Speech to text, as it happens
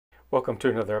Welcome to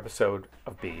another episode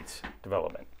of Beads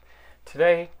Development.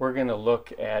 Today we're going to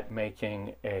look at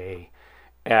making a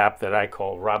app that I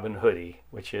call Robin Hoodie,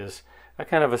 which is a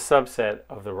kind of a subset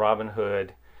of the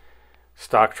Robinhood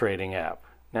stock trading app.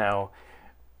 Now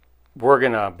we're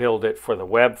going to build it for the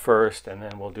web first, and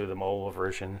then we'll do the mobile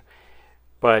version,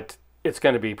 but it's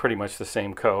going to be pretty much the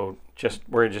same code,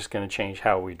 we're just going to change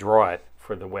how we draw it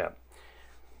for the web.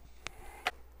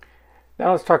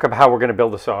 Now let's talk about how we're going to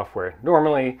build the software.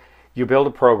 Normally you build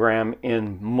a program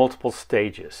in multiple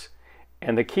stages,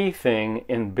 and the key thing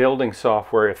in building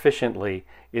software efficiently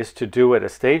is to do it a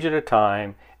stage at a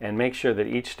time and make sure that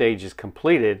each stage is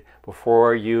completed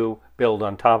before you build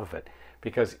on top of it.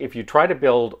 Because if you try to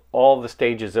build all the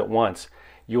stages at once,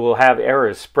 you will have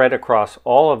errors spread across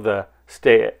all of the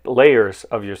layers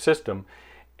of your system,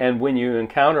 and when you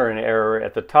encounter an error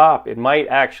at the top, it might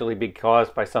actually be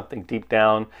caused by something deep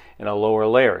down in a lower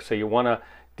layer. So you want to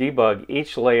debug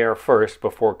each layer first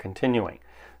before continuing.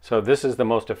 So this is the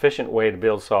most efficient way to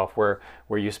build software,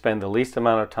 where you spend the least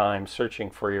amount of time searching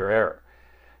for your error.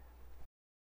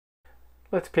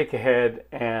 Let's peek ahead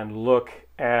and look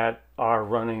at our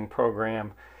running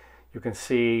program. You can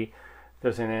see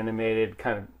there's an animated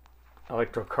kind of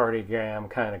electrocardiogram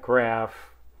kind of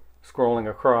graph scrolling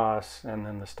across, and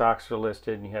then the stocks are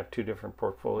listed, and you have two different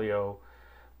portfolio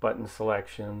button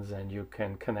selections, and you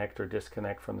can connect or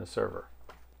disconnect from the server.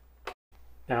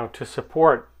 Now, to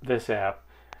support this app,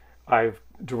 I've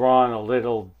drawn a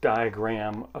little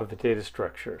diagram of the data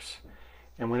structures.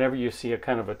 And whenever you see a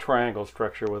kind of a triangle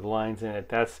structure with lines in it,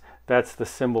 that's the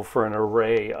symbol for an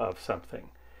array of something.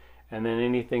 And then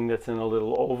anything that's in a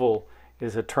little oval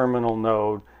is a terminal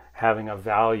node having a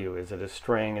value. Is it a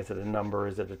string? Is it a number?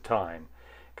 Is it a time?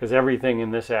 Because everything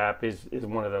in this app is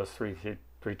one of those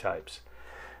three types.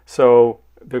 So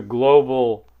the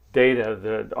global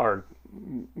data, our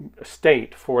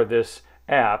state for this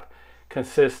app,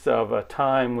 consists of a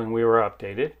time when we were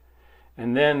updated,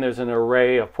 and then there's an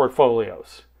array of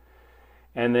portfolios,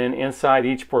 and then inside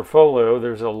each portfolio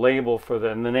there's a label for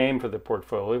the name for the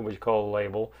portfolio, which we call a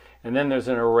label, and then there's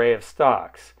an array of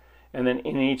stocks, and then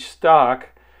in each stock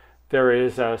there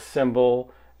is a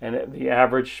symbol and the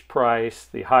average price,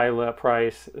 the high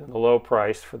price, and the low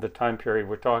price for the time period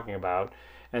we're talking about.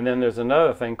 And then there's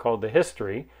another thing called the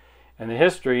history, and the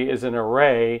history is an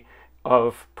array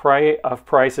of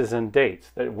prices and dates,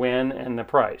 that when and the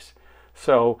price.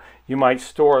 So you might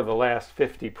store the last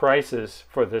 50 prices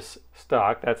for this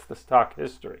stock. That's the stock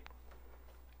history.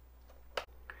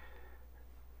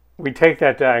 We take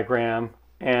that diagram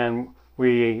and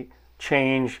we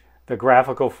change the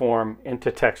graphical form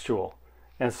into textual.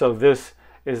 And so this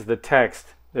is the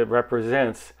text that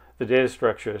represents the data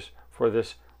structures for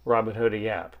this Robin Hoodie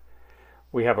app.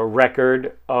 We have a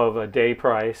record of a day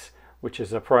price, which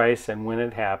is a price and when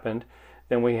it happened.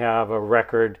 Then we have a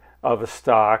record of a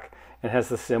stock, and has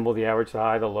the symbol, the average, the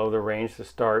high, the low, the range, the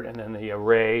start, and then the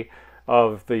array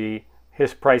of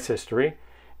his price history.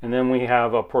 And then we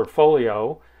have a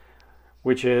portfolio,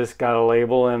 which is got a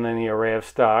label and then the array of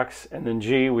stocks, and then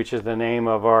G, which is the name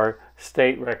of our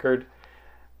state record.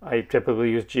 I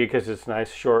typically use G because it's a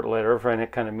nice short letter, and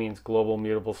it kind of means global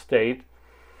mutable state.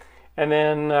 And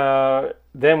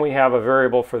then we have a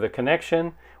variable for the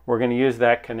connection. We're going to use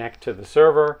that connect to the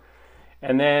server.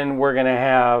 And then we're going to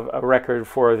have a record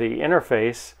for the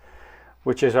interface,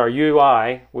 which is our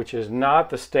UI, which is not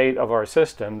the state of our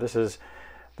system. This is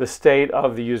the state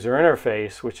of the user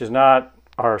interface, which is not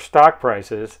our stock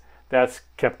prices. That's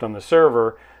kept on the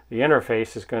server. The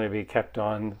interface is going to be kept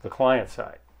on the client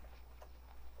side.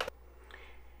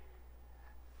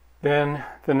 Then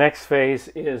the next phase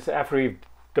is, after we've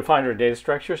defined our data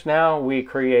structures, now we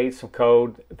create some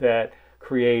code that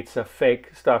creates a fake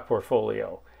stock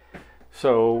portfolio.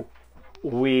 So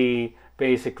we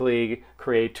basically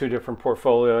create two different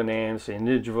portfolio names: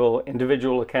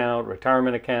 individual account,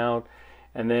 retirement account,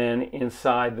 and then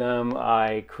inside them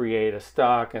I create a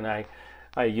stock, and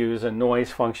I use a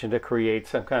noise function to create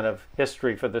some kind of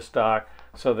history for the stock,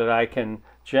 so that I can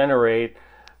generate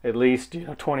at least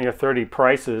 20 or 30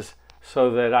 prices,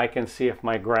 so that I can see if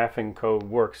my graphing code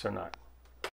works or not.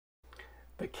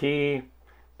 The key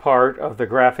part of the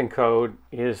graphing code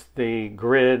is the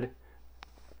grid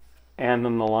and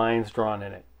then the lines drawn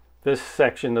in it. This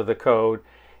section of the code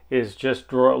is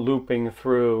just looping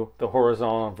through the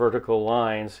horizontal and vertical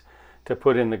lines to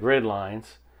put in the grid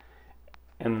lines,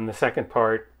 and then the second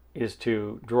part is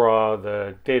to draw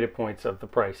the data points of the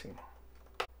pricing.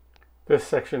 This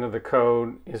section of the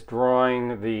code is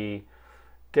drawing the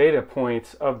data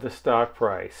points of the stock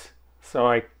price. So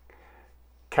I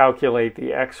calculate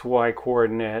the XY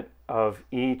coordinate of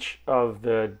each of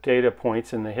the data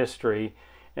points in the history,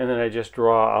 and then I just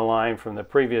draw a line from the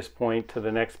previous point to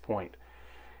the next point.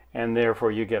 And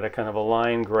therefore you get a kind of a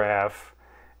line graph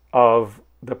of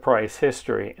the price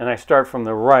history. And I start from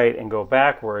the right and go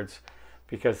backwards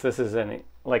because this is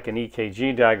like an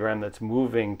EKG diagram that's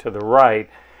moving to the right.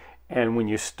 And when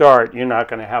you start, you're not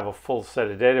going to have a full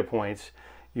set of data points.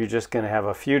 You're just going to have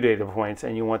a few data points,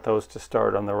 and you want those to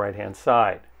start on the right-hand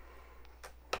side.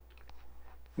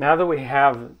 Now that we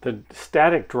have the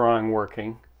static drawing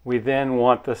working, we then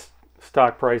want the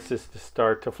stock prices to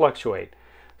start to fluctuate.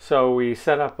 So we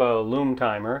set up a loom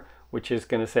timer, which is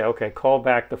going to say, okay, call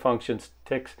back the function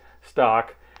tick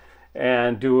stock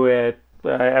and do it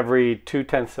every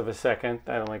 0.2 of a second.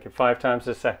 I don't like it 5 times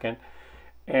a second.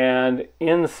 And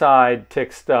inside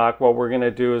tick stock, what we're going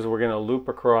to do is we're going to loop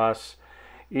across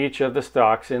each of the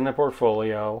stocks in the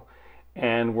portfolio,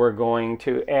 and we're going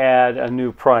to add a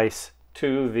new price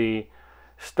to the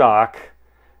stock.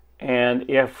 And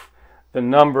if the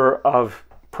number of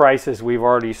prices we've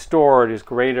already stored is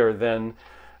greater than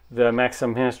the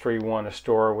maximum history we want to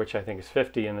store, which I think is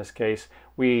 50 in this case,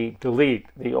 we delete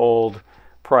the old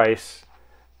price,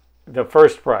 the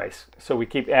first price. So we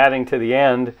keep adding to the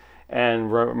end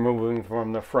and removing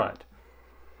from the front.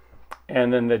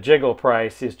 And then the jiggle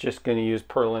price is just going to use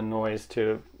Perlin noise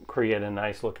to create a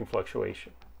nice looking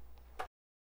fluctuation.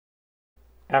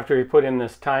 After we put in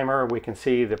this timer, we can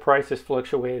see the price is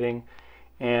fluctuating.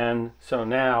 And so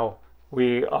now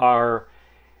our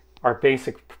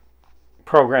basic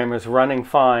program is running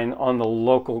fine on the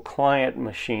local client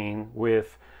machine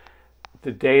with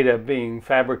the data being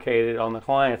fabricated on the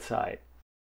client side.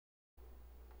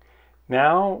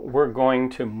 Now we're going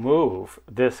to move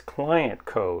this client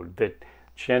code that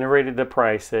generated the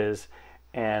prices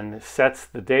and sets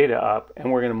the data up,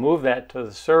 and we're going to move that to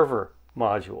the server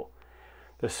module.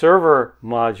 The server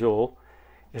module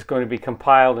is going to be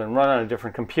compiled and run on a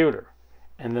different computer,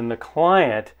 and then the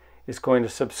client is going to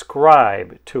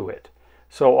subscribe to it.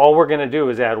 So all we're going to do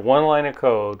is add one line of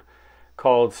code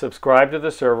called subscribe to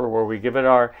the server, where we give it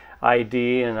our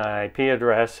ID and an IP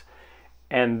address,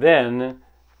 and then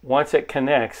once it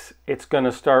connects, it's going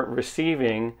to start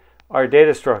receiving our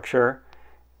data structure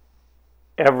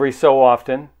every so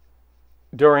often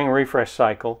during a refresh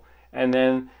cycle, and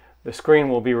then the screen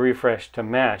will be refreshed to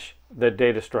match the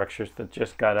data structures that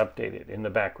just got updated in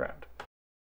the background.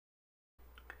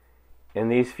 In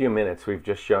these few minutes, we've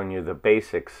just shown you the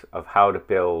basics of how to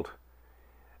build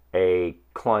a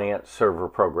client-server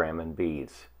program in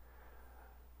Beads.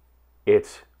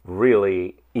 It's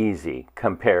really easy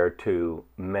compared to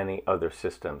many other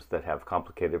systems that have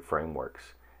complicated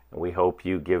frameworks. And we hope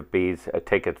you give Beads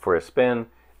take it for a spin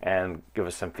and give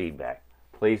us some feedback.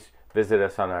 Please visit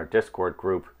us on our Discord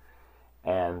group,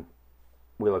 and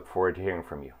we look forward to hearing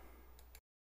from you.